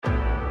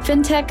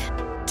FinTech,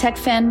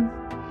 TechFin,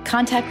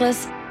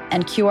 contactless,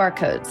 and QR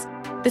codes.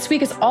 This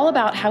week is all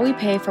about how we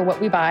pay for what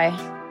we buy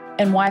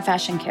and why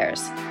fashion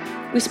cares.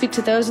 We speak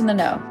to those in the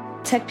know,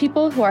 tech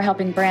people who are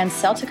helping brands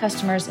sell to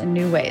customers in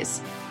new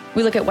ways.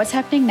 We look at what's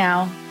happening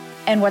now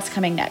and what's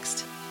coming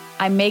next.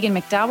 I'm Megan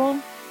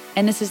McDowell,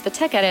 and this is The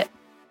Tech Edit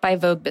by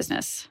Vogue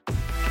Business.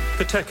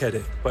 The Tech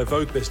Edit by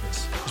Vogue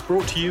Business is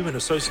brought to you in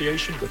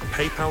association with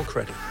PayPal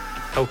Credit,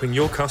 helping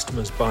your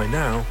customers buy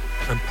now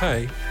and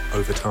pay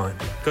over time.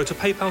 Go to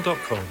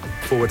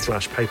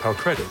paypal.com/PayPal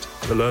Credit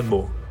to learn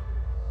more.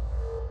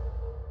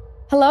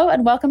 Hello,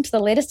 and welcome to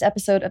the latest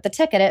episode of The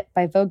Tech Edit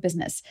by Vogue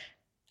Business.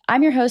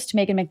 I'm your host,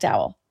 Megan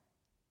McDowell.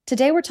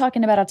 Today, we're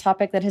talking about a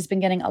topic that has been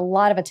getting a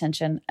lot of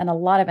attention and a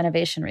lot of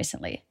innovation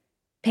recently: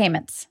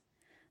 payments.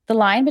 The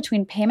line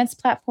between payments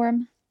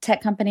platform,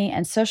 tech company,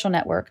 and social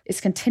network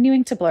is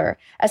continuing to blur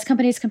as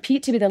companies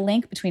compete to be the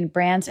link between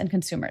brands and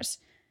consumers.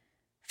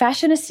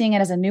 Fashion is seeing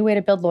it as a new way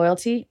to build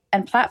loyalty,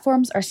 and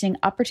platforms are seeing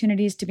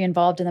opportunities to be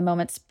involved in the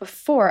moments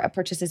before a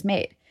purchase is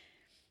made.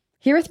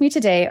 Here with me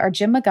today are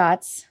Jim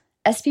Magatz,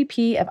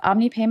 SVP of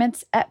Omni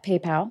Payments at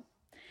PayPal,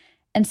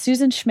 and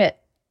Susan Schmidt,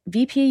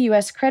 VP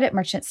U.S. Credit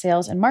Merchant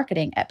Sales and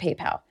Marketing at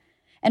PayPal.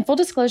 And full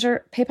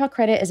disclosure, PayPal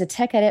Credit is a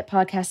Tech Edit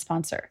podcast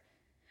sponsor.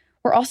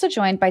 We're also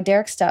joined by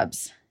Derek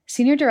Stubbs,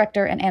 Senior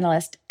Director and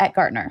Analyst at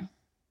Gartner.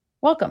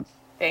 Welcome.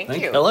 Thank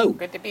you. Hello.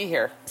 Good to be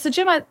here. So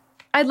Jim,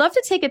 I'd love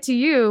to take it to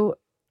you.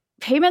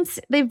 Payments,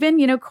 they've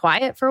been,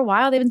 quiet for a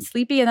while. They've been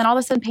sleepy. And then all of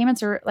a sudden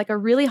payments are like a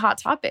really hot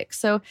topic.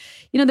 So,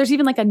 there's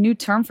even like a new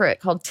term for it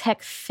called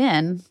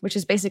TechFin, which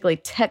is basically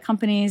tech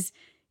companies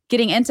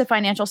getting into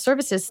financial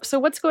services. So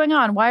what's going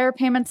on? Why are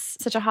payments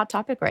such a hot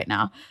topic right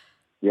now?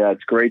 Yeah,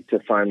 it's great to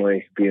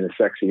finally be in a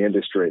sexy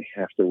industry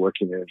after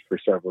working in it for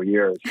several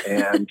years.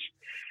 And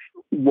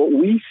what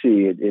we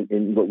see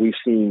in what we've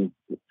seen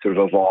sort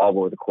of evolve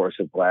over the course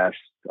of the last,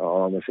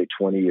 almost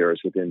 20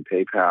 years within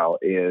PayPal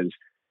is,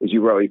 as you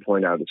rightly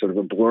point out, it's sort of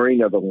a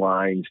blurring of the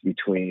lines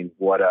between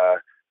what a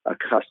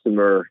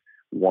customer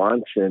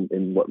wants and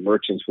what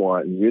merchants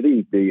want, and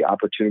really the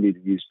opportunity to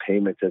use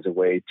payments as a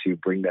way to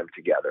bring them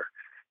together.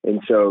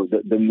 And so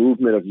the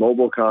movement of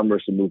mobile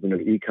commerce, the movement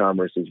of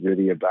e-commerce is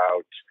really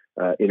about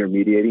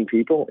intermediating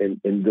people. And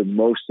the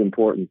most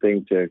important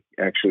thing to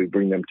actually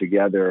bring them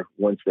together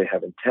once they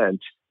have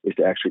intent is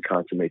to actually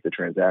consummate the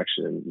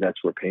transaction. And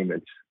that's where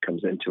payments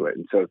comes into it.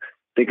 And so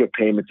think of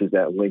payments as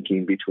that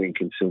linking between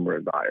consumer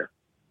and buyer.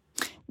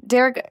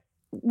 Derek,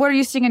 what are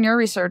you seeing in your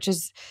research?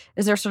 Is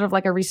there sort of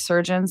like a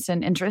resurgence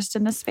in interest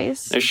in this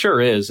space? There sure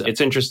is. It's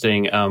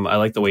interesting. I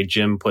like the way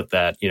Jim put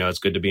that. It's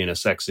good to be in a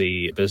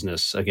sexy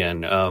business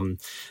again.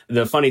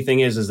 The funny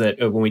thing is that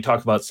when we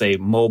talk about, say,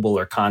 mobile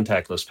or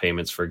contactless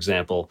payments, for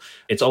example,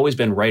 it's always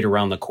been right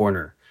around the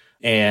corner.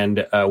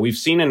 And we've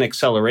seen an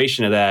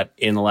acceleration of that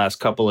in the last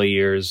couple of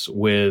years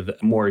with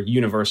more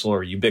universal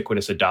or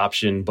ubiquitous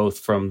adoption, both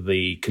from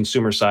the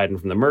consumer side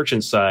and from the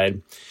merchant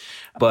side.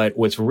 But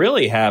what's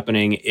really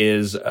happening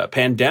is a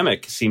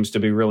pandemic seems to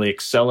be really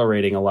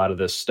accelerating a lot of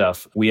this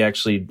stuff. We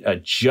actually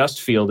just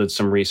fielded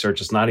some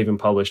research. It's not even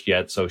published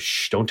yet, so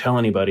don't tell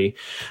anybody.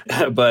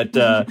 But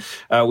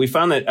we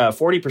found that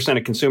 40%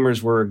 of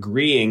consumers were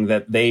agreeing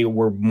that they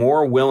were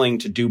more willing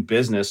to do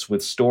business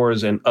with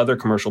stores and other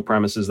commercial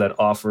premises that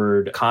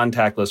offered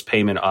contactless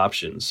payment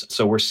options.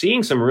 So we're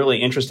seeing some really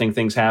interesting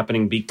things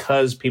happening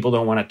because people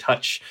don't want to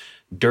touch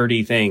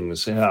dirty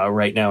things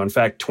right now. In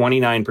fact,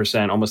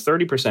 29%, almost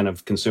 30%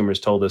 of consumers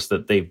told us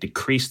that they've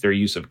decreased their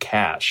use of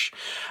cash.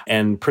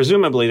 And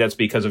presumably that's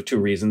because of two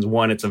reasons.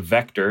 One, it's a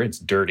vector. It's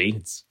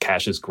dirty.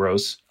 Cash is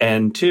gross.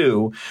 And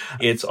two,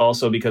 it's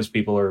also because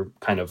people are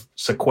kind of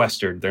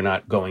sequestered. They're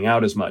not going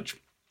out as much.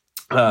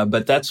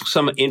 But that's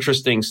some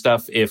interesting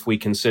stuff if we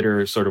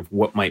consider sort of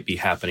what might be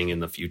happening in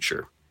the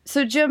future.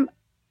 So Jim,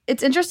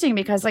 it's interesting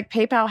because like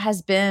PayPal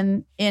has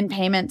been in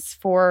payments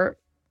for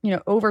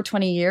over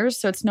 20 years.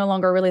 So it's no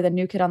longer really the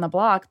new kid on the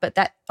block, but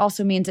that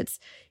also means it's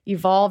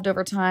evolved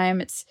over time.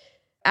 It's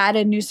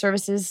added new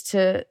services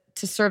to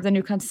serve the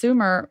new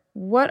consumer.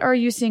 What are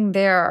you seeing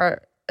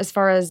there as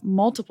far as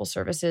multiple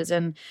services?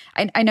 And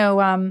I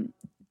know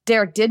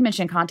Derek did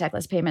mention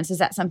contactless payments. Is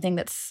that something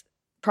that's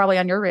probably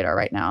on your radar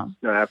right now?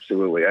 No,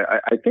 absolutely.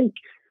 I think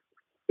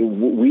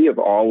we have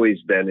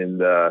always been in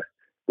the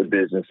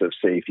business of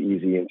safe,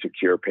 easy, and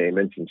secure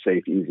payments and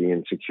safe, easy,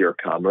 and secure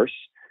commerce.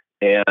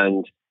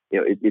 And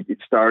it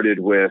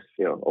started with,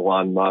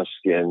 Elon Musk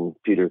and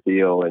Peter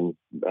Thiel and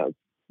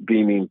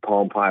beaming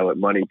Palm Pilot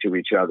money to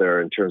each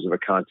other in terms of a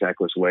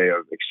contactless way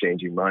of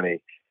exchanging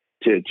money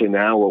to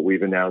now what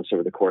we've announced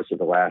over the course of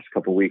the last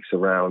couple of weeks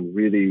around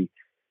really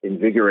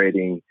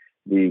invigorating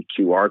the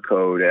QR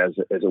code as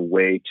a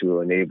way to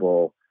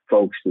enable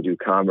folks to do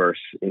commerce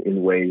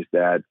in ways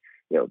that,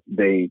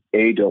 they,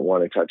 A, don't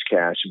want to touch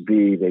cash,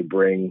 B, they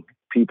bring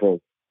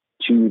people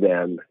to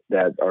them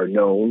that are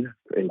known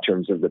in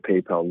terms of the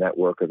PayPal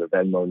network or the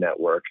Venmo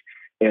network.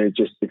 And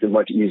it's a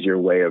much easier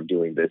way of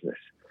doing business.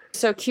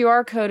 So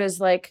QR code is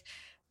like,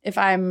 if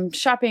I'm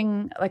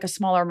shopping like a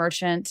smaller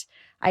merchant,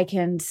 I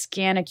can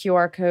scan a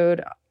QR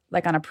code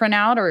like on a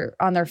printout or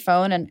on their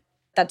phone, and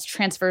that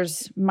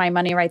transfers my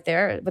money right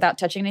there without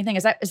touching anything.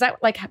 Is that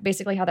like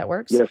basically how that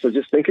works? Yeah. So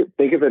just think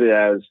of it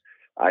as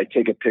I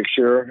take a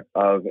picture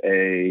of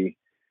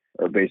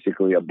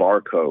basically a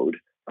barcode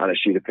on a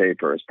sheet of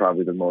paper is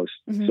probably the most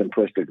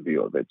simplistic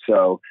view of it.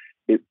 So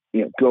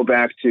go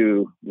back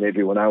to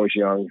maybe when I was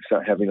young,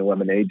 having a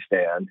lemonade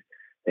stand,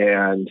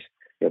 and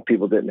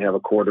people didn't have a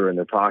quarter in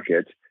their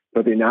pocket,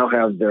 but they now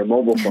have their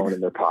mobile phone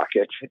in their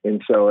pocket.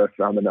 And so if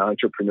I'm an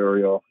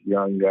entrepreneurial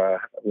young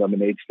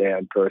lemonade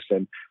stand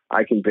person,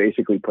 I can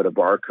basically put a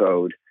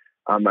barcode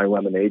on my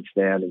lemonade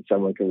stand, and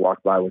someone can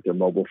walk by with their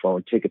mobile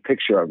phone, take a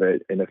picture of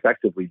it, and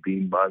effectively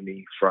beam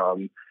money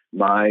from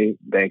my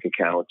bank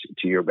account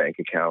to your bank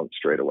account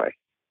straight away.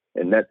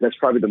 And that's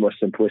probably the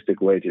most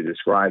simplistic way to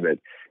describe it.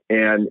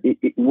 And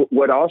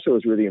what also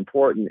is really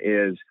important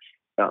is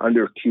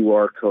under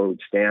QR code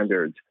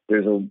standards,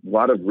 there's a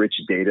lot of rich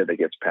data that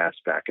gets passed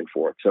back and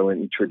forth. So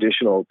in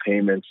traditional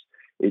payments,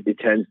 it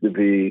tends to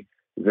be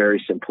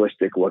very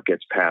simplistic what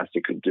gets passed.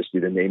 It could just be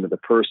the name of the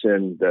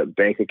person, the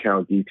bank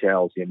account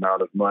details, the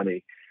amount of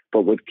money.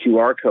 But what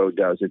QR code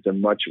does, it's a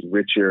much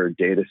richer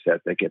data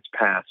set that gets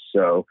passed.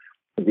 So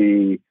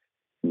the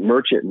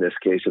merchant, in this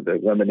case of the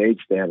lemonade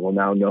stand, will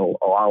now know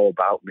all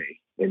about me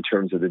in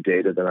terms of the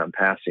data that I'm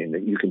passing.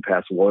 That you can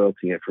pass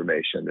loyalty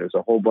information. There's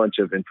a whole bunch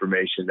of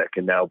information that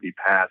can now be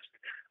passed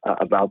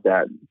about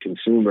that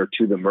consumer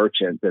to the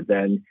merchant that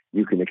then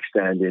you can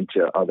extend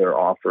into other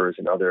offers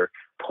and other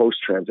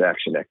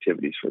post-transaction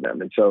activities for them.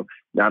 And so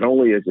not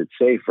only is it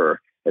safer,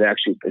 it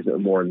actually is a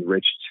more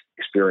enriched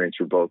experience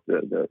for both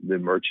the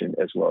merchant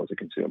as well as the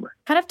consumer.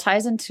 Kind of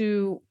ties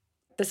into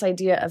this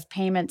idea of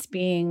payments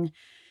being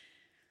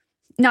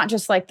not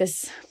just like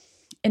this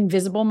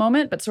invisible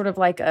moment, but sort of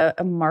like a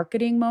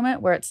marketing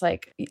moment where it's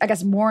like, I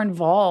guess, more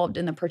involved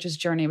in the purchase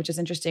journey, which is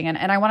interesting.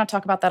 And I want to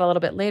talk about that a little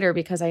bit later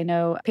because I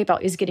know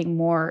PayPal is getting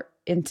more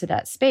into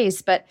that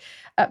space. But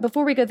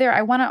before we go there,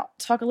 I want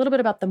to talk a little bit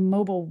about the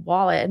mobile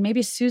wallet. And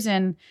maybe,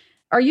 Susan,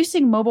 are you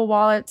seeing mobile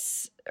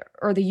wallets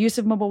or the use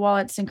of mobile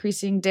wallets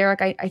increasing?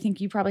 Derek, I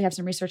think you probably have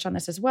some research on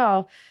this as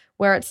well,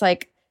 where it's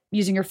like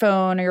using your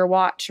phone or your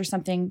watch or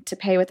something to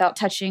pay without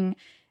touching.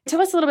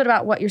 Tell us a little bit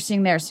about what you're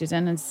seeing there,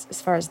 Susan,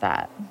 as far as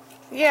that.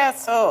 Yeah,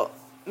 so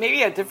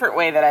maybe a different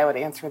way that I would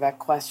answer that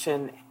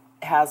question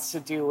has to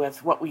do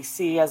with what we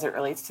see as it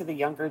relates to the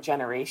younger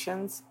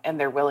generations and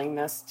their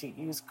willingness to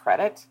use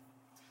credit.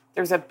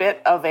 There's a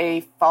bit of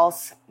a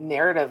false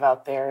narrative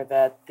out there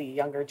that the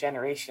younger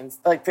generations,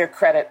 like, they're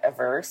credit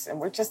averse, and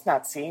we're just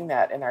not seeing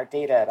that in our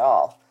data at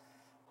all.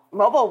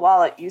 Mobile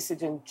wallet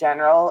usage in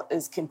general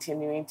is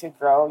continuing to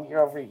grow year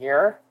over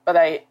year, but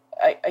I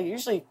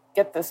usually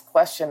get this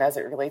question as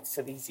it relates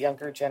to these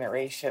younger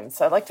generations.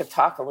 So I'd like to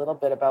talk a little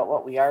bit about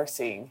what we are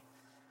seeing.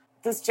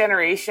 This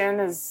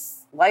generation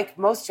is, like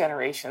most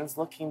generations,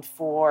 looking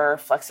for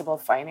flexible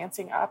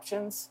financing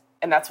options.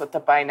 And that's what the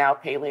buy now,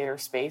 pay later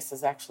space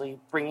is actually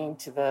bringing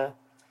to the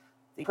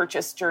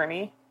purchase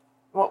journey.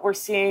 What we're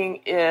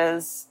seeing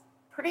is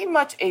pretty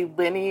much a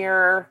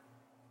linear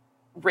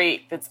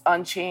rate that's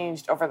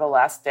unchanged over the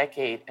last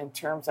decade in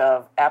terms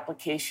of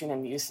application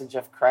and usage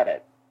of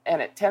credit. And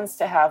it tends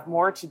to have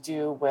more to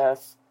do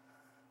with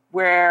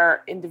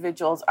where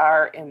individuals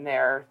are in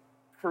their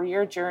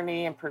career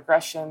journey and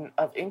progression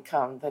of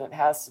income than it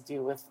has to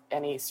do with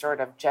any sort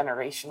of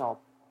generational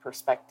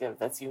perspective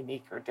that's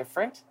unique or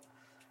different.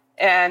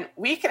 And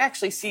we can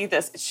actually see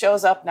this. It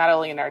shows up not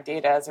only in our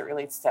data as it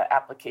relates to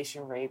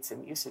application rates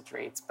and usage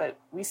rates, but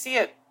we see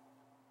it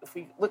if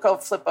we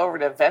flip over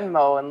to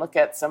Venmo and look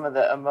at some of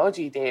the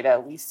emoji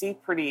data. We see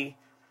pretty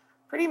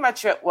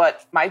much at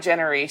what my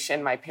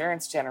generation, my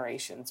parents'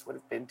 generations would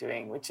have been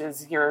doing, which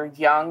is you're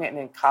young and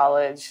in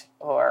college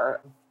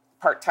or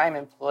part-time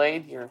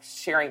employed, you're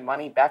sharing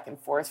money back and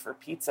forth for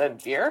pizza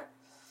and beer.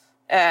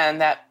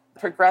 And that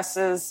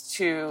progresses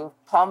to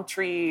palm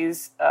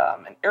trees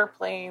and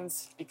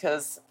airplanes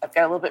because I've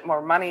got a little bit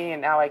more money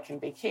and now I can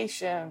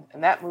vacation.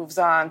 And that moves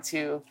on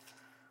to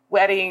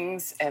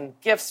weddings and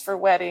gifts for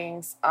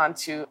weddings,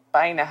 onto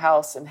buying a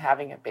house and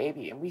having a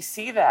baby. And we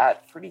see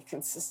that pretty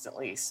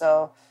consistently.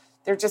 So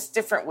they're just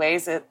different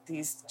ways that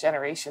these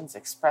generations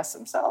express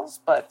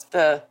themselves, but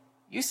the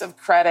use of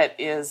credit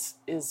is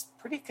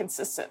pretty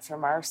consistent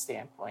from our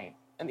standpoint.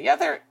 And the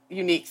other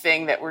unique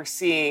thing that we're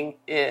seeing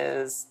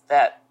is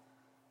that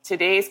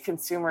today's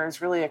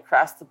consumers really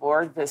across the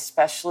board,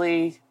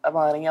 especially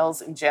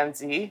millennials and Gen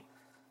Z,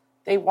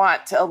 they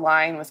want to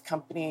align with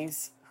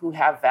companies who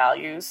have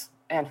values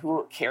and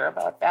who care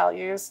about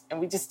values. And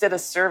we just did a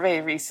survey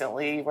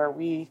recently where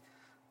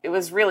it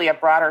was really a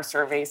broader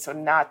survey, so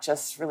not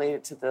just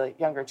related to the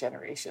younger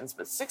generations,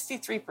 but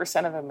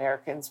 63% of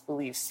Americans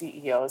believe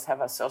CEOs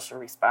have a social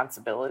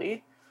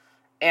responsibility.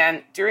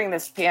 And during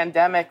this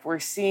pandemic, we're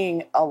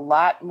seeing a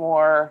lot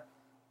more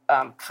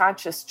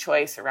conscious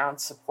choice around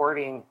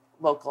supporting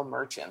local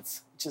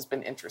merchants, which has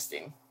been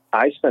interesting.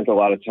 I spent a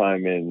lot of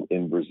time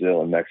in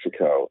Brazil and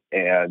Mexico,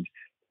 and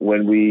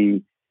when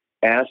we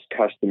ask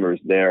customers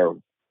there,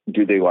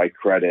 do they like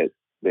credit?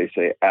 They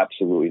say,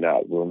 absolutely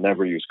not. We'll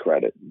never use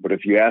credit. But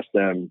if you ask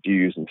them, do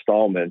you use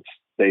installments?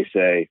 They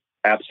say,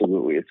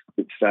 Absolutely.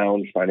 It's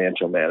sound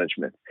financial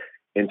management.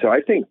 And so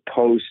I think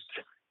post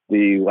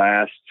the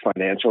last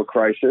financial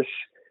crisis,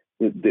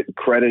 the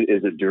credit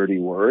is a dirty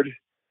word,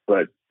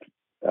 but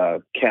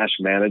cash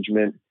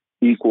management,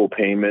 equal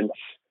payments,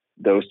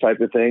 those type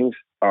of things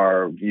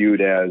are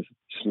viewed as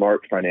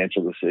smart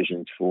financial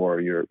decisions for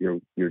your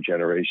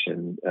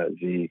Generation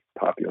Z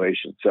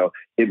population. So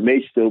it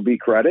may still be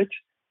credit,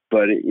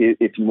 but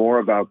it's more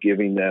about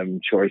giving them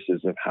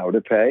choices of how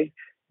to pay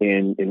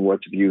in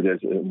what's viewed as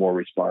a more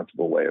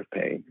responsible way of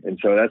paying. And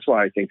so that's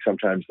why I think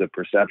sometimes the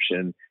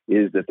perception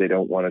is that they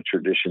don't want a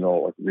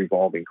traditional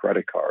revolving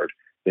credit card.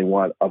 They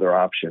want other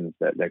options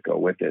that go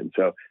with it. And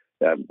so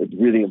it's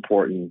really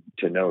important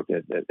to note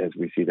that as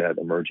we see that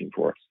emerging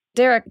for us.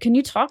 Derek, can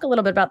you talk a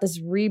little bit about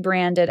this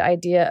rebranded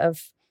idea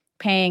of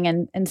paying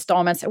in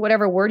installments, or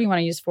whatever word you want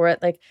to use for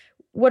it? Like,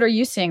 what are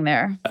you seeing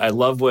there? I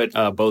love what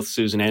both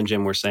Susan and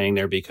Jim were saying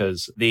there,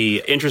 because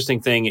the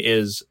interesting thing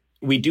is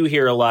we do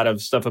hear a lot of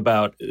stuff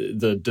about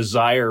the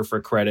desire for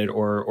credit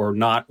or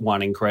not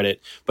wanting credit,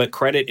 but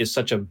credit is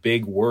such a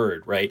big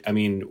word, right? I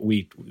mean,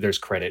 there's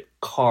credit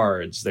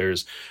cards,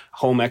 there's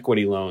home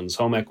equity loans,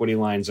 home equity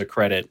lines of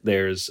credit,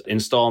 there's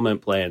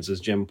installment plans, as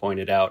Jim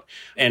pointed out.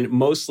 And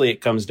mostly it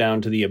comes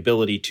down to the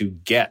ability to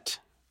get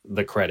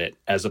the credit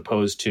as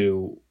opposed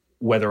to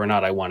whether or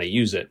not I want to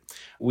use it.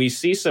 We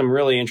see some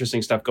really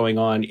interesting stuff going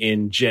on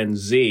in Gen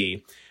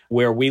Z,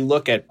 where we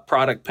look at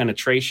product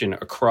penetration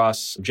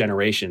across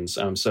generations.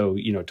 So,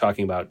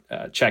 talking about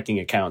checking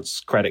accounts,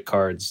 credit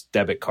cards,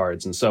 debit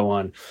cards, and so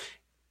on.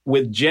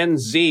 With Gen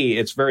Z,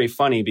 it's very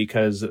funny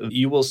because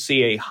you will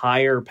see a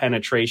higher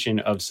penetration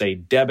of, say,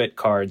 debit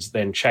cards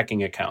than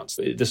checking accounts.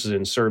 This is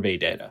in survey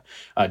data.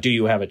 Do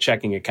you have a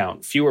checking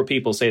account? Fewer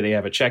people say they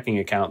have a checking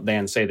account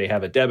than say they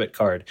have a debit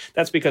card.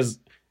 That's because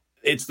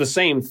it's the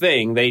same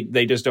thing.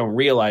 They just don't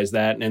realize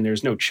that, and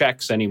there's no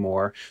checks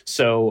anymore.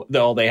 So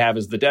all they have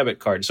is the debit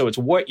card. So it's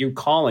what you're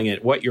calling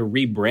it, what you're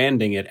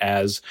rebranding it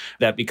as,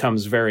 that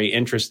becomes very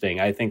interesting.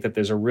 I think that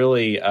there's a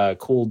really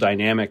cool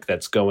dynamic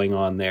that's going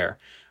on there.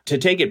 To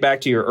take it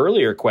back to your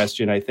earlier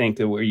question, I think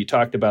that where you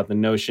talked about the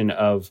notion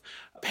of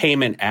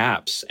payment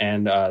apps,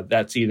 and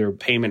that's either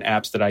payment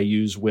apps that I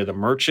use with a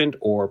merchant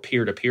or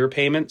peer-to-peer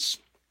payments.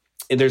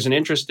 There's an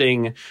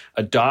interesting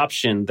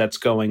adoption that's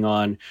going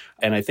on,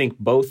 and I think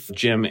both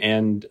Jim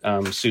and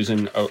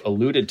Susan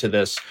alluded to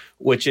this,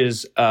 which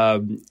is,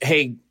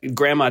 hey,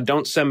 Grandma,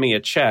 don't send me a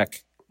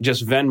check,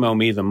 just Venmo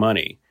me the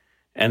money.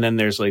 And then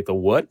there's like the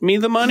what me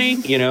the money,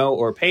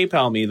 or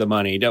PayPal me the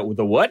money. The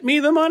what me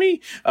the money?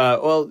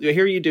 Well,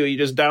 here you do. You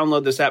just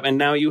download this app, and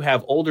now you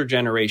have older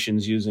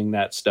generations using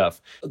that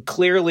stuff.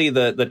 Clearly,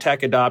 the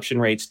tech adoption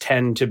rates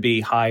tend to be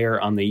higher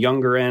on the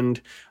younger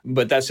end,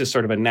 but that's just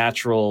sort of a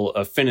natural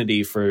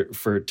affinity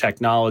for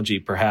technology,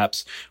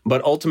 perhaps.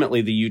 But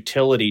ultimately, the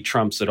utility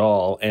trumps it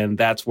all, and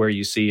that's where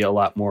you see a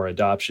lot more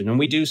adoption. And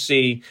we do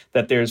see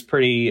that there's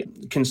pretty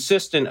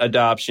consistent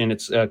adoption.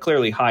 It's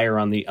clearly higher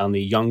on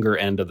the younger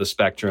end of the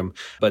spectrum,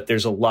 but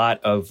there's a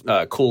lot of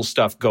cool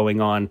stuff going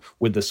on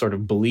with the sort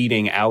of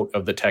bleeding out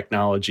of the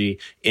technology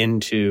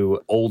into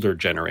older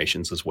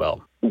generations as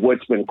well.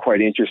 What's been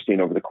quite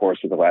interesting over the course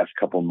of the last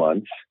couple of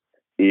months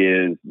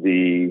is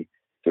the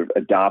sort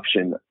of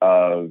adoption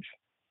of,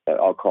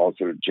 I'll call it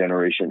sort of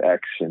Generation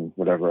X and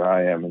whatever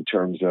I am in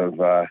terms of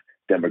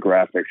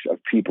demographics of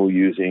people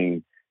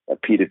using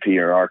P2P,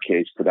 or in our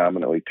case,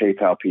 predominantly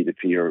PayPal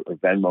P2P or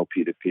Venmo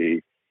P2P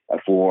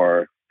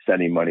for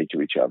sending money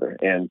to each other.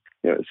 And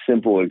a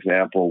simple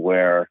example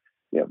where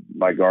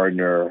my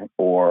gardener,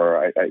 or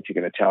I take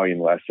an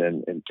Italian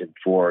lesson, and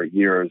for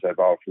years I've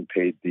often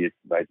paid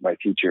my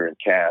teacher in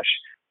cash.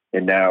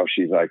 And now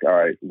she's like, all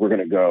right, we're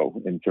going to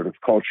go. And sort of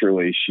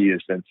culturally, she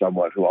has been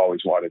someone who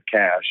always wanted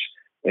cash.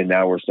 And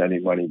now we're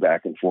sending money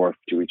back and forth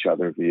to each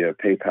other via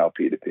PayPal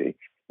P2P.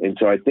 And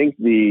so I think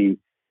you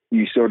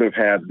sort of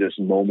have this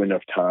moment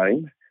of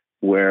time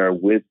where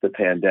with the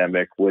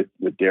pandemic, what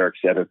Derek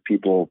said of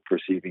people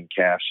perceiving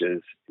cash as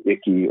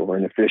icky or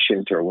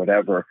inefficient or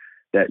whatever,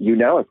 that you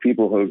now have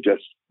people who have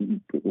just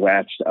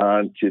latched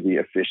on to the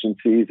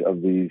efficiencies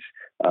of these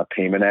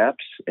payment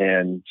apps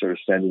and sort of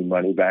sending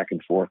money back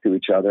and forth to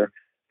each other.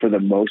 For the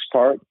most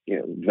part,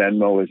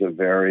 Venmo is a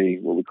very,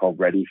 what we call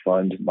ready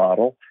fund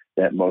model,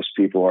 that most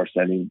people are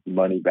sending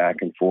money back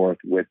and forth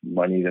with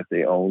money that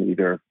they own,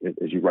 either,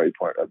 as you rightly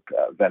point out,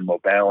 a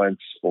Venmo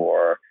balance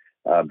or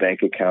a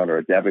bank account or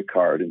a debit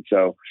card. And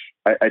so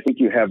I think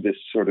you have this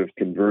sort of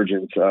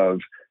convergence of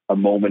a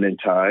moment in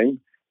time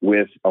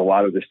with a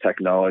lot of this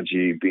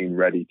technology being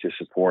ready to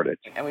support it.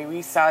 I mean,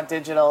 we saw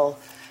digital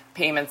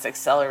payments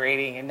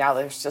accelerating, and now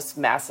there's just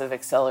massive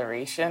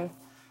acceleration.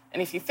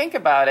 And if you think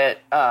about it,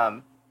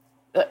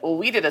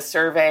 we did a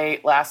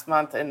survey last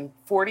month, and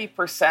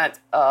 40%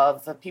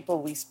 of the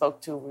people we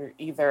spoke to were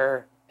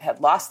either had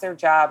lost their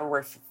job or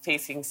were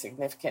facing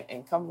significant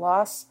income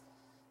loss.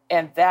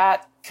 And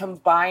that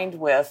combined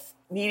with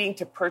needing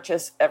to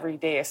purchase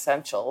everyday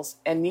essentials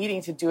and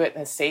needing to do it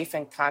in a safe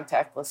and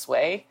contactless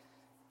way,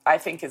 I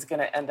think is going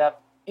to end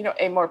up,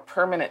 a more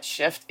permanent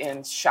shift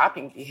in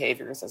shopping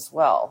behaviors as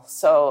well.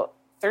 So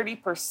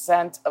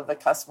 30% of the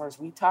customers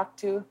we talked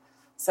to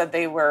said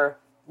they were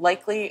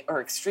likely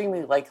or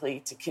extremely likely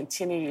to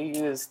continue to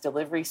use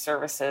delivery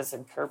services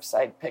and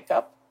curbside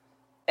pickup.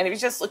 And if you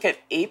just look at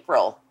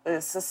April,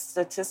 this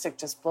statistic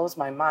just blows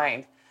my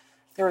mind.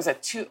 There was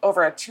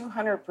over a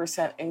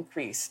 200%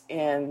 increase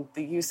in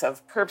the use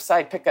of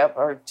curbside pickup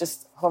or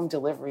just home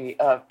delivery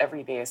of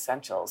everyday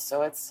essentials.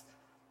 So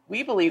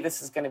we believe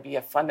this is going to be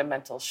a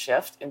fundamental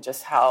shift in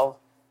just how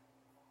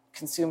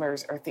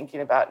consumers are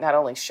thinking about not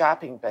only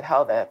shopping, but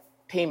how the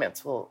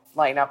payments will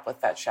line up with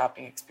that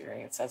shopping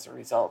experience as a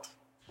result.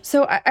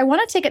 So I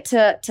want to take it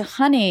to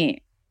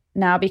Honey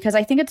now, because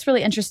I think it's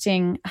really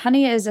interesting.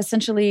 Honey is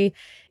essentially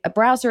a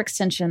browser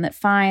extension that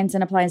finds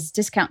and applies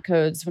discount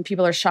codes when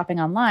people are shopping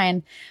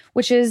online,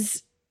 which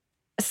is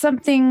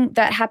something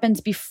that happens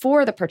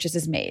before the purchase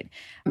is made.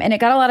 And it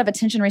got a lot of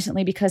attention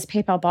recently because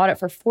PayPal bought it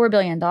for $4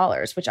 billion,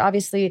 which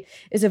obviously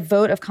is a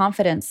vote of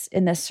confidence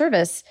in this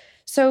service.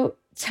 So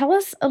tell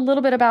us a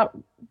little bit about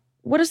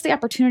what is the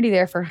opportunity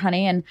there for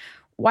Honey, and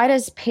why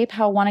does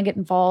PayPal want to get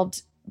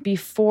involved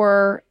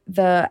before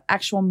the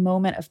actual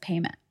moment of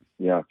payment?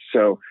 Yeah.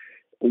 So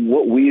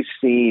what we've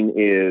seen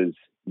is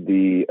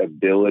the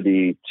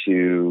ability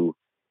to,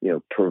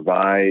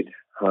 provide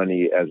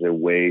Honey as a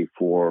way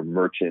for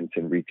merchants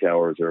and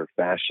retailers or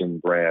fashion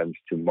brands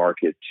to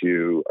market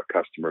to a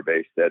customer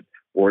base that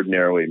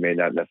ordinarily may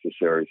not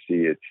necessarily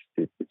see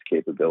its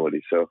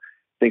capability. So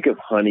think of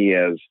Honey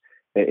as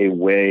a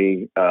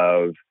way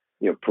of,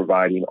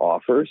 providing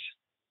offers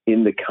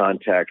in the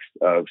context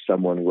of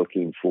someone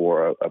looking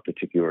for a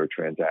particular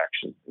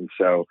transaction. And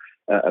so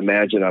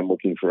imagine I'm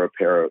looking for a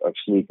pair of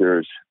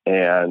sneakers,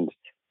 and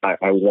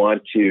I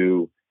want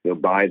to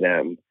buy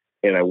them,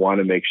 and I want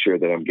to make sure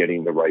that I'm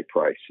getting the right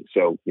price.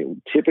 So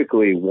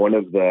typically one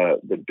of the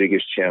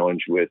biggest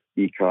challenge with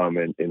e-com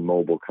and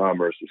mobile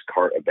commerce is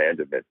cart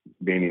abandonment,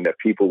 meaning that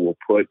people will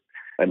put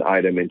an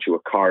item into a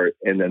cart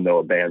and then they'll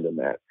abandon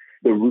that.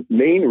 The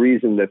main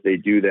reason that they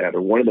do that,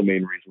 or one of the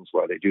main reasons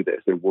why they do that, is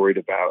they're worried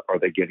about, are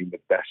they getting the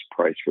best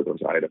price for those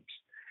items?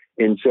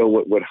 And so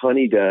what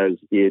Honey does,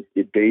 it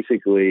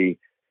basically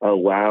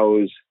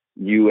allows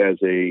you as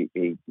a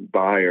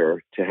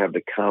buyer to have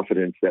the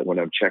confidence that when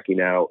I'm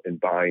checking out and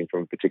buying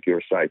from a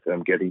particular site, that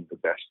I'm getting the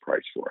best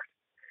price for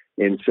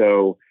it. And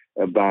so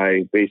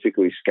by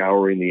basically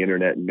scouring the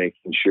internet and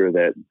making sure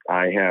that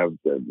I have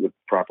the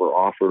proper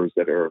offers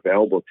that are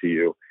available to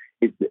you,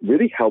 it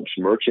really helps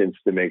merchants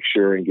to make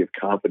sure and give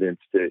confidence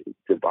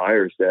to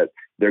buyers that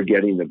they're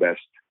getting the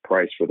best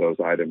price for those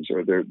items,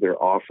 or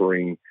they're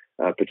offering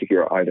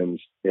particular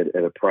items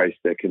at a price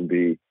that can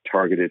be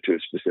targeted to a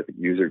specific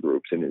user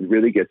groups. And it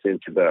really gets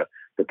into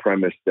the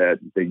premise that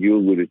you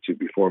alluded to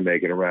before,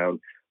 Megan,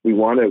 around we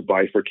want to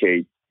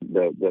bifurcate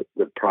the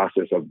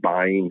process of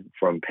buying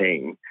from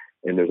paying.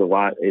 And there's a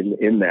lot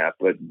in that,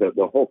 but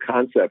the whole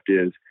concept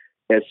is,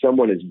 as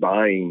someone is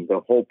buying,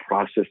 the whole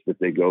process that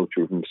they go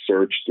through from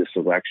search to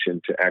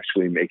selection to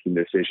actually making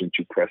the decision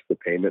to press the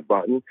payment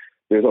button,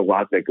 there's a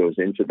lot that goes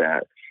into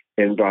that.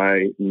 And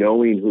by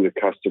knowing who the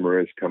customer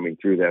is coming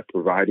through that,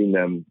 providing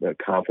them the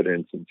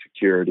confidence and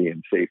security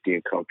and safety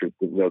and comfort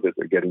to know that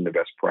they're getting the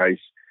best price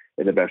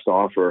and the best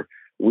offer,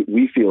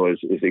 we feel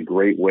is a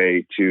great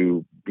way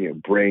to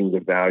bring the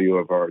value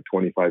of our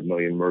 25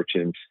 million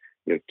merchants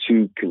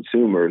to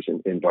consumers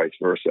and vice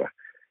versa.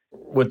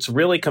 What's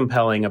really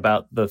compelling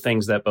about the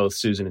things that both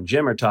Susan and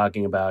Jim are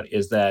talking about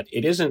is that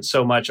it isn't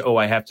so much,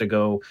 I have to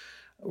go,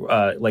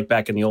 like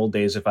back in the old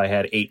days, if I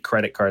had 8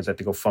 credit cards, I have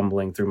to go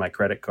fumbling through my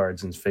credit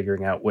cards and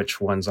figuring out which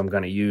ones I'm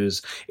going to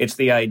use. It's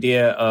the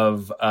idea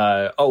of,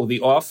 the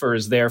offer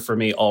is there for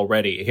me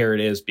already. Here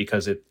it is,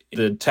 because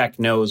the tech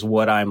knows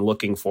what I'm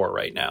looking for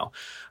right now,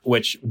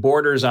 which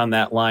borders on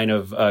that line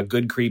of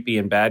good creepy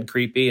and bad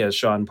creepy, as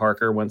Sean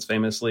Parker once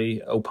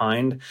famously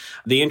opined.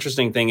 The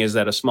interesting thing is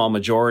that a small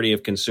majority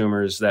of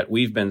consumers that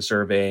we've been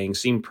surveying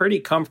seem pretty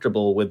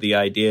comfortable with the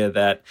idea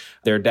that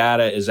their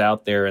data is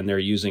out there and they're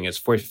using it. It's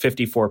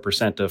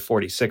 54% to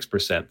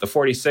 46%. The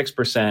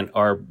 46%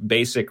 are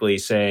basically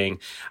saying,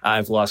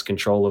 I've lost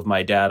control of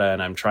my data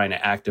and I'm trying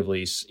to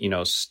actively,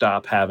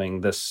 stop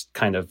having this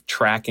kind of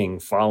tracking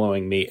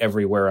following me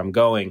everywhere I'm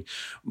going.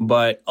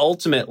 But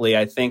ultimately,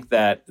 I think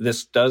that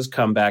this does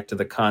come back to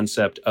the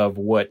concept of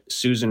what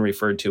Susan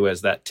referred to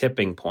as that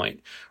tipping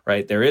point,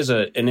 right? There is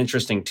an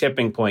interesting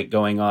tipping point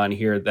going on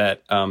here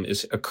that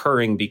is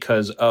occurring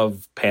because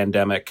of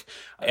pandemic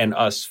and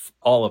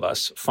all of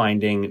us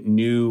finding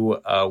new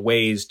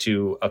ways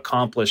to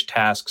accomplish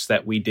tasks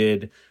that we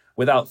did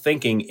without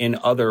thinking in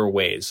other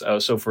ways.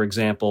 So for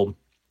example,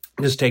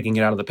 just taking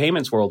it out of the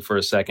payments world for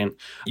a second,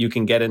 you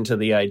can get into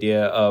the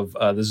idea of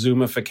the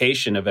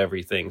Zoomification of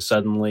everything.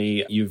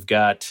 Suddenly, you've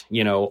got,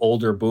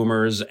 older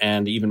boomers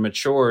and even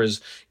matures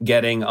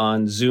getting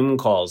on Zoom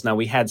calls. Now,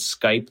 we had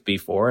Skype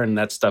before, and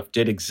that stuff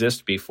did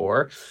exist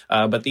before.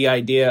 But the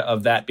idea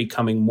of that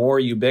becoming more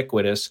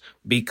ubiquitous,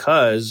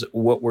 because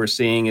what we're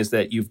seeing is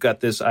that you've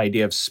got this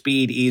idea of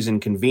speed, ease,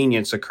 and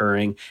convenience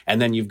occurring,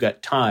 and then you've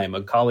got time.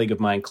 A colleague of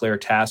mine, Claire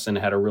Tassin,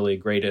 had a really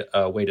great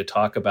way to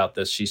talk about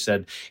this. She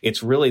said,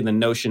 it's really the the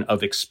notion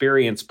of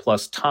experience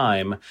plus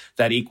time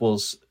that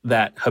equals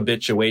that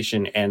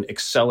habituation and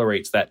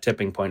accelerates that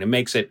tipping point. It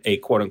makes it a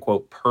quote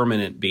unquote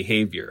permanent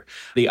behavior.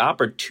 The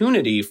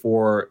opportunity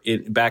for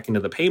it back into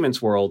the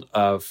payments world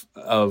of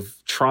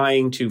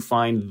trying to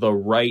find the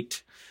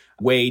right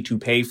way to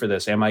pay for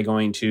this. Am I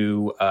going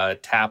to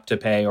tap to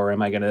pay, or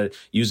am I going to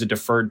use a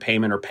deferred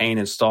payment or pay an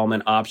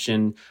installment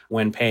option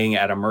when paying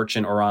at a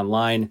merchant or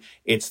online?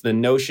 It's the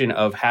notion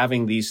of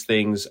having these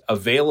things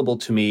available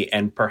to me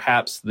and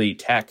perhaps the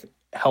tech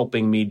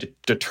helping me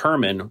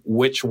determine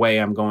which way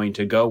I'm going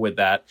to go with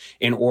that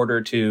in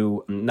order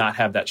to not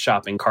have that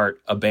shopping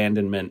cart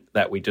abandonment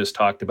that we just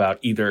talked about,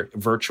 either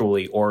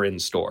virtually or in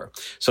store.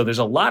 So there's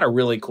a lot of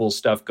really cool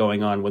stuff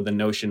going on with the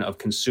notion of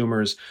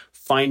consumers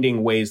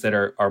finding ways that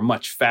are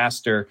much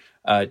faster.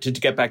 To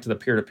get back to the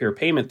peer-to-peer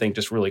payment thing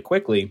just really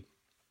quickly,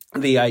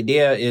 the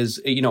idea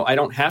is, I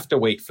don't have to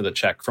wait for the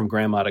check from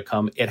grandma to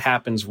come. It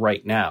happens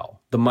right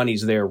now. The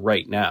money's there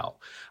right now.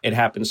 It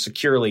happens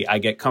securely. I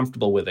get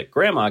comfortable with it.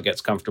 Grandma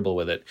gets comfortable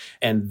with it.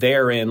 And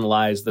therein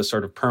lies the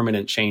sort of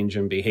permanent change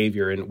in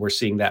behavior. And we're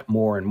seeing that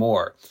more and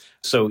more.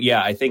 So,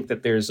 yeah, I think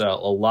that there's a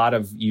lot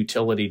of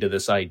utility to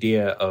this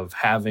idea of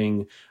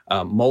having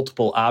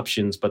multiple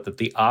options, but that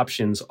the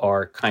options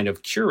are kind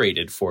of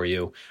curated for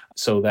you.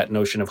 So that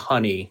notion of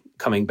honey,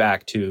 coming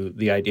back to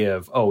the idea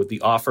of, the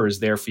offer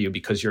is there for you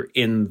because you're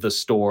in the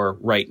store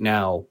right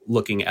now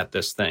looking at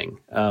this thing.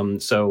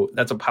 So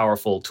that's a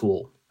powerful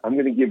tool. I'm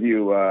going to give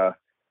you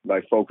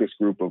my focus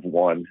group of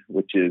one,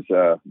 which is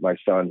my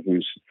son,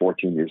 who's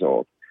 14 years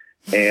old.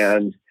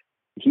 And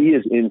he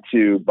is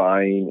into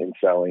buying and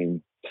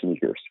selling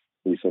sneakers.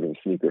 He's sort of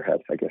a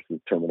sneakerhead, I guess is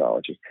the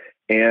terminology.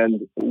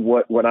 And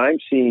what I'm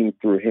seeing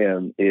through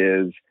him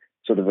is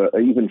sort of a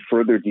even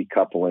further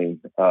decoupling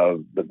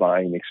of the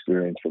buying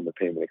experience from the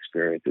payment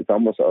experience. It's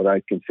almost what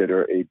I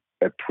consider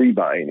a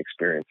pre-buying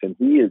experience. And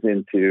he is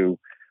into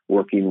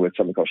working with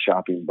something called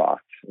shopping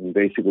bots. And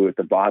basically what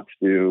the bots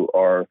do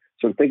are,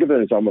 so think of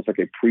it as almost like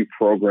a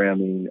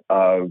pre-programming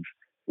of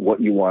what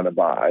you want to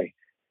buy.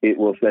 It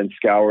will then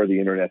scour the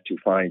internet to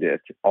find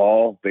it,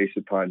 all based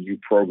upon you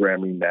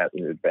programming that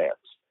in advance.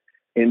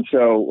 And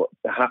so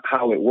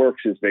how it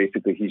works is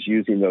basically he's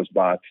using those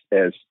bots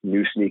as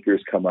new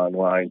sneakers come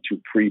online to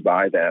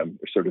pre-buy them,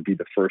 or sort of be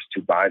the first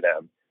to buy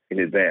them in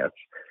advance.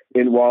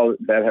 And while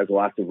that has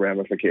lots of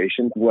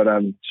ramifications, what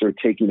I'm sort of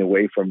taking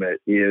away from it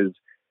is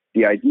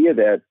the idea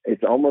that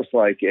it's almost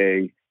like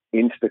a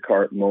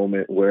Instacart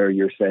moment where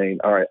you're saying,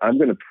 all right, I'm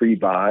going to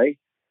pre-buy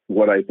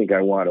what I think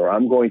I want, or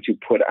I'm going to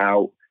put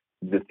out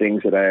the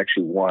things that I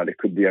actually want. It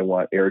could be I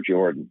want Air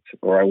Jordans,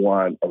 or I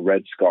want a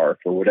red scarf,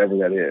 or whatever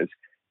that is.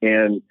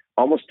 And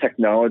almost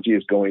technology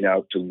is going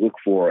out to look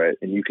for it.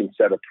 And you can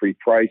set a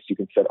pre-price. You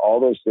can set all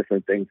those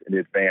different things in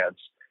advance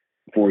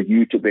for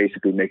you to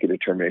basically make a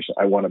determination.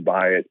 I want to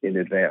buy it in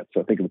advance.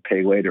 So think of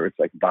pay later. It's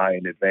like buy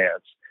in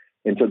advance.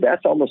 And so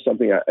that's almost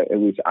something at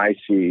least I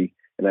see,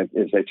 and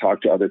as I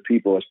talk to other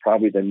people, is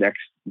probably the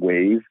next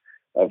wave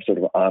of sort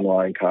of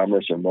online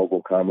commerce or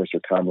mobile commerce or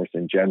commerce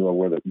in general,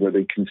 where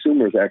the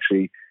consumer is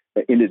actually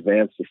in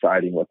advance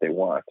deciding what they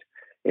want.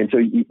 And so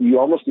you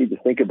almost need to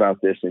think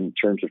about this in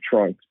terms of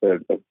trunks,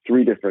 of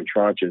three different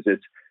tranches.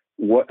 It's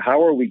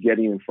how are we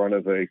getting in front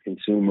of a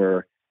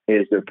consumer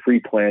as they're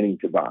pre-planning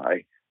to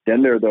buy?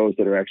 Then there are those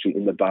that are actually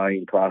in the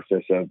buying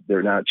process of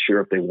they're not sure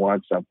if they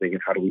want something,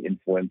 and how do we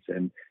influence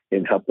and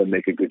help them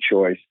make a good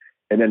choice?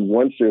 And then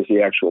once there's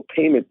the actual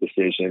payment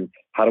decision,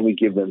 how do we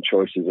give them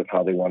choices of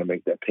how they want to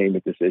make that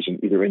payment decision,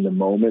 either in the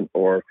moment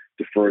or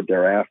deferred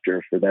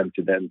thereafter, for them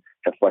to then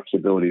have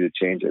flexibility to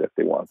change it if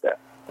they want that.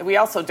 We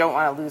also don't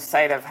want to lose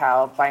sight of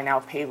how buy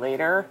now, pay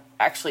later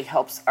actually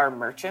helps our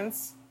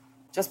merchants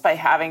just by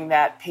having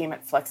that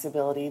payment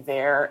flexibility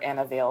there and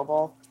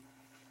available.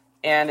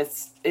 And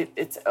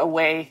it's a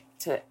way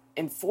to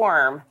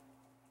inform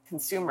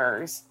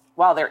consumers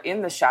while they're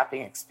in the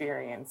shopping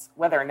experience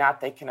whether or not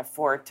they can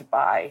afford to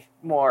buy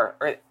more,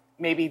 or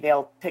maybe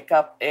they'll pick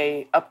up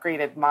a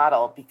upgraded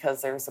model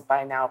because there's a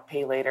buy now,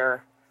 pay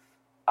later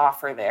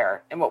offer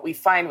there. And what we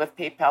find with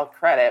PayPal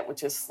Credit,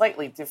 which is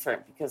slightly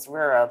different because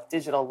we're a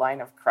digital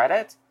line of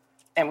credit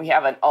and we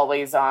have an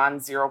always on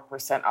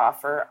 0%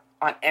 offer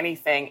on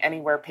anything,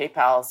 anywhere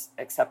PayPal's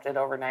accepted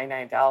over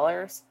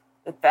 $99,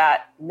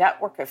 that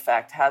network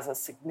effect has a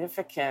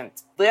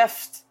significant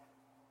lift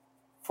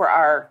for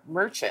our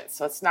merchants.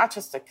 So it's not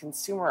just a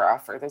consumer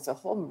offer. There's a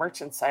whole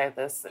merchant side of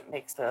this that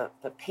makes the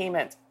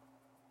payment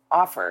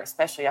offer,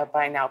 especially a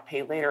buy now,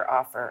 pay later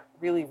offer,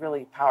 really,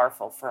 really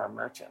powerful for our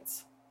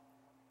merchants.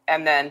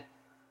 And then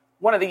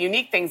one of the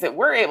unique things that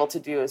we're able to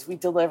do is we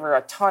deliver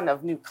a ton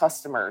of new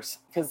customers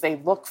because they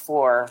look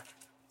for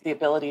the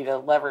ability to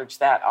leverage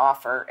that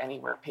offer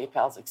anywhere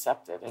PayPal's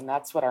accepted. And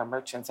that's what our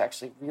merchants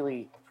actually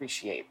really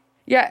appreciate.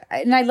 Yeah.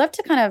 And I'd love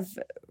to kind of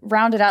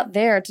round it out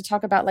there to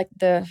talk about like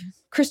the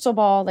crystal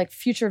ball, like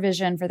future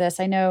vision for this.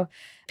 I know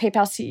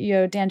PayPal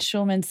CEO Dan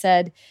Schulman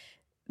said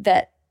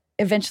that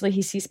eventually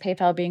he sees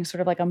PayPal being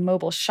sort of like a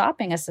mobile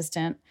shopping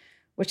assistant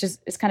which is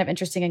kind of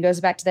interesting and goes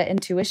back to that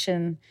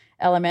intuition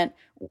element.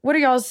 What are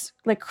y'all's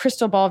like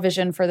crystal ball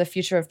vision for the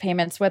future of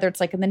payments, whether it's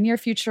like in the near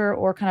future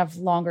or kind of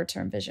longer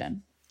term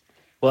vision?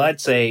 Well,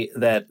 I'd say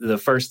that the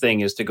first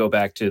thing is to go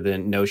back to the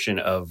notion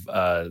of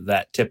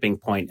that tipping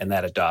point and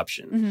that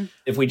adoption. Mm-hmm.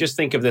 If we just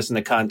think of this in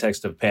the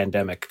context of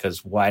pandemic,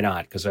 because why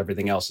not? Because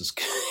everything else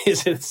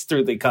is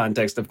through the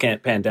context of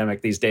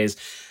pandemic these days.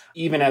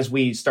 Even as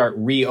we start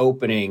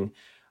reopening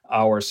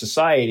our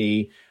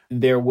society,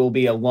 there will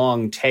be a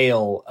long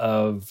tail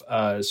of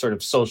sort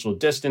of social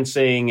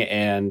distancing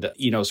and,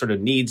 sort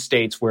of need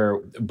states where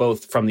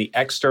both from the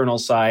external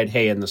side,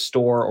 hey, in the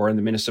store or in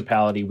the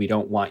municipality, we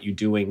don't want you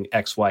doing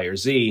X, Y, or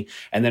Z.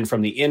 And then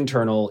from the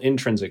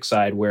intrinsic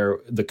side where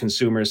the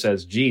consumer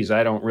says, geez,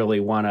 I don't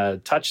really want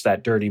to touch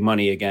that dirty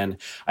money again.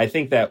 I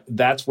think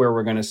that's where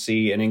we're going to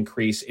see an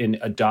increase in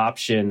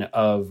adoption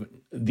of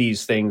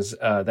these things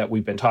that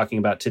we've been talking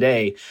about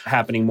today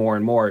happening more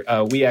and more.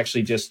 We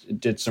actually just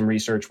did some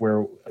research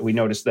where we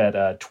noticed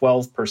that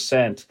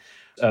 12%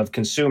 of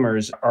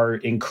consumers are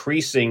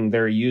increasing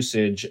their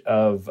usage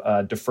of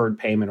deferred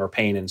payment or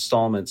pay in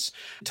installments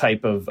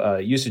type of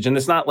usage. And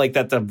it's not like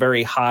that's a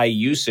very high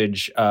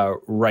usage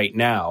right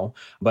now,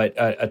 but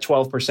a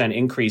 12%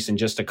 increase in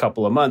just a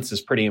couple of months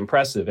is pretty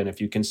impressive. And if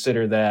you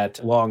consider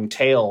that long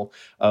tail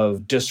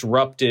of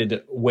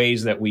disrupted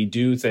ways that we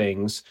do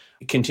things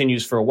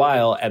continues for a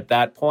while, at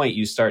that point,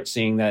 you start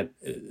seeing that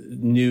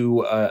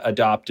new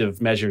adoptive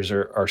measures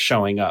are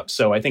showing up.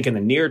 So I think in the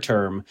near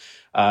term,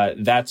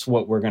 that's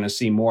what we're going to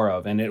see more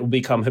of. And it will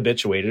become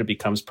habituated. It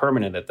becomes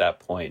permanent at that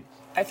point.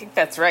 I think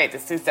that's right.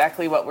 It's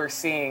exactly what we're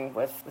seeing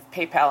with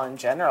PayPal in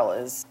general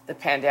is the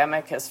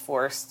pandemic has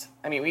forced,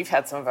 we've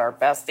had some of our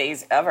best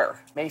days ever.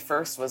 May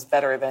 1st was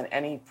better than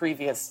any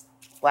previous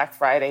Black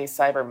Friday,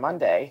 Cyber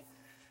Monday.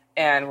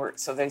 And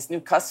so these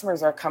new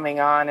customers are coming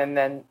on. And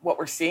then what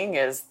we're seeing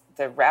is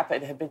the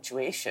rapid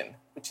habituation,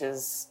 which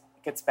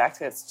gets back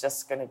to it's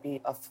just going to be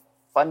a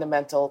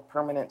fundamental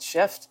permanent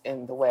shift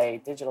in the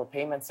way digital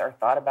payments are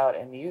thought about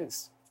and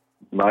used.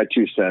 My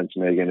 2 cents,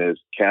 Megan, is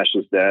cash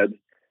is dead.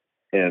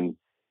 And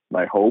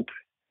my hope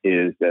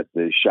is that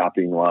the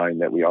shopping line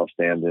that we all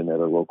stand in at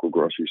a local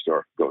grocery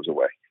store goes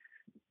away.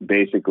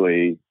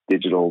 Basically,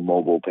 digital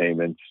mobile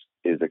payments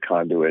is a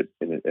conduit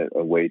and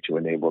a way to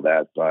enable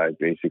that by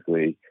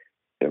basically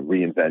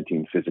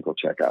reinventing physical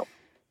checkout.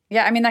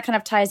 Yeah, that kind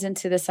of ties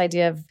into this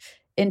idea of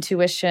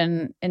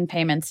intuition in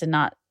payments and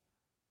not,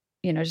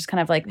 just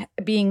kind of like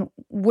being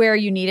where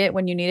you need it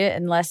when you need it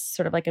and less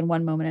sort of like in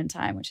one moment in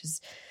time, which is,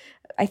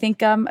 I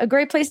think, a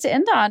great place to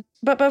end on.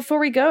 But before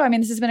we go,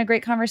 this has been a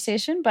great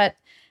conversation, but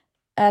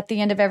at the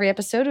end of every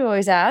episode, we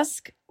always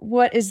ask,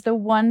 what is the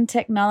one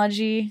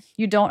technology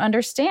you don't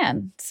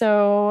understand?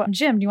 So,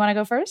 Jim, do you want to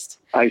go first?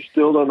 I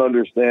still don't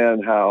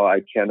understand how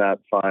I cannot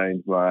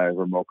find my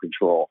remote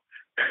control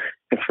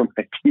for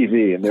my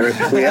TV. And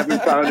we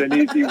haven't found an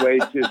easy way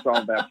to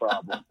solve that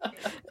problem.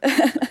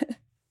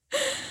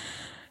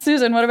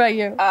 Susan, what about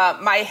you?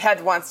 My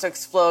head wants to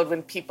explode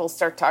when people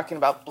start talking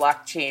about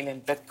blockchain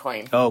and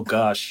Bitcoin. Oh,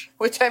 gosh.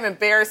 Which I'm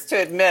embarrassed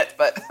to admit,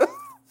 but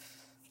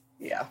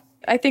yeah.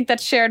 I think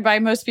that's shared by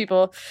most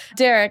people.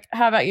 Derek,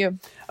 how about you?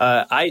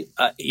 I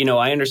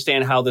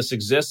understand how this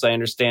exists. I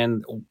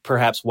understand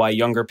perhaps why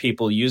younger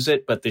people use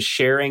it, but the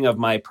sharing of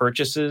my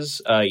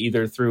purchases,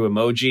 either through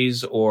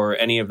emojis or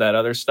any of that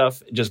other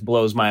stuff, just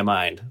blows my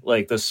mind.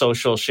 Like the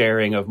social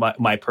sharing of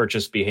my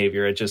purchase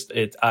behavior.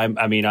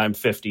 I'm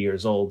 50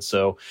 years old,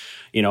 so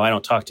I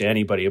don't talk to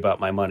anybody about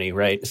my money,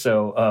 right?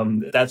 So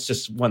that's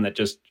just one that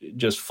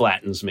just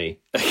flattens me.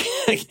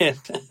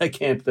 I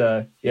can't.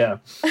 Yeah.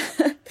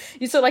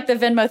 You saw like the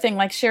Venmo thing,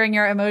 like sharing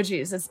your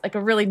emojis. It's like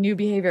a really new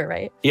behavior,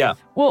 right? Yeah.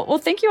 Well,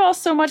 thank you all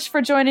so much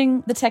for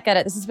joining the Tech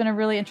Edit. This has been a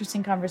really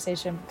interesting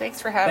conversation.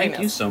 Thanks for having us.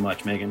 Thank you so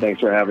much, Megan. Thanks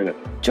for having us.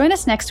 Join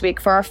us next week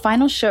for our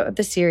final show of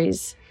the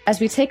series as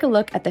we take a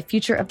look at the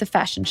future of the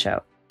fashion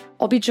show.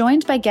 I'll be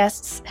joined by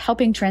guests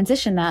helping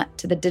transition that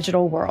to the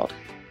digital world.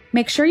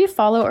 Make sure you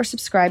follow or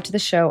subscribe to the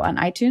show on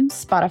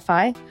iTunes,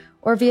 Spotify,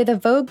 or via the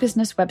Vogue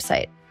Business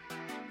website.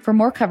 For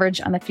more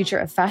coverage on the future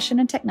of fashion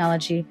and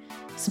technology,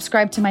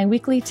 subscribe to my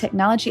weekly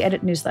Technology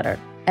Edit newsletter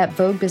at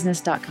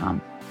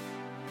voguebusiness.com.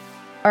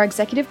 Our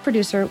executive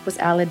producer was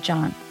Alid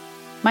John.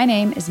 My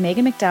name is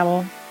Megan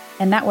McDowell,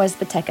 and that was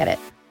The Tech Edit.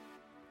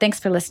 Thanks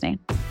for listening.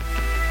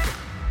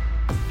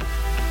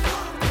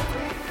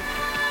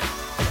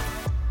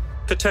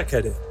 The Tech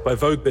Edit by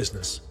Vogue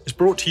Business is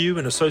brought to you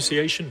in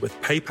association with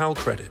PayPal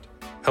Credit,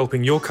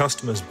 helping your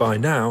customers buy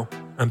now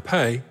and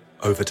pay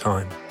over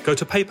time. Go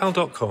to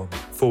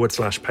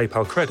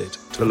paypal.com/PayPal Credit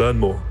to learn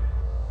more.